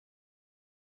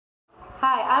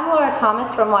Hi, I'm Laura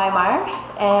Thomas from Wye Marsh,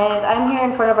 and I'm here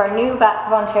in front of our new Bats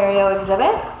of Ontario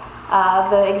exhibit.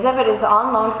 The exhibit is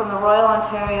on loan from the Royal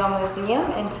Ontario Museum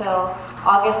until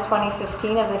August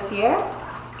 2015 of this year.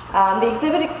 The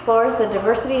exhibit explores the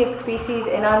diversity of species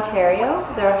in Ontario,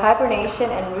 their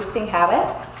hibernation and roosting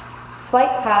habits,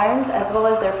 flight patterns, as well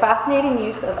as their fascinating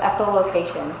use of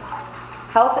echolocation.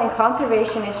 Health and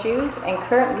conservation issues and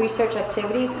current research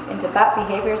activities into bat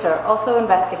behaviours are also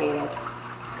investigated.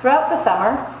 Throughout the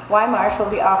summer, Wye Marsh will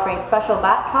be offering special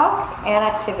bat talks and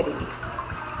activities.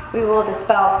 We will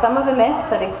dispel some of the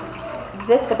myths that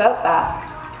exist about bats,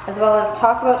 as well as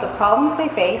talk about the problems they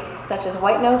face, such as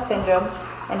white nose syndrome,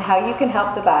 and how you can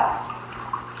help the bats.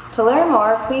 To learn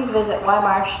more, please visit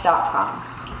wyemarsh.com.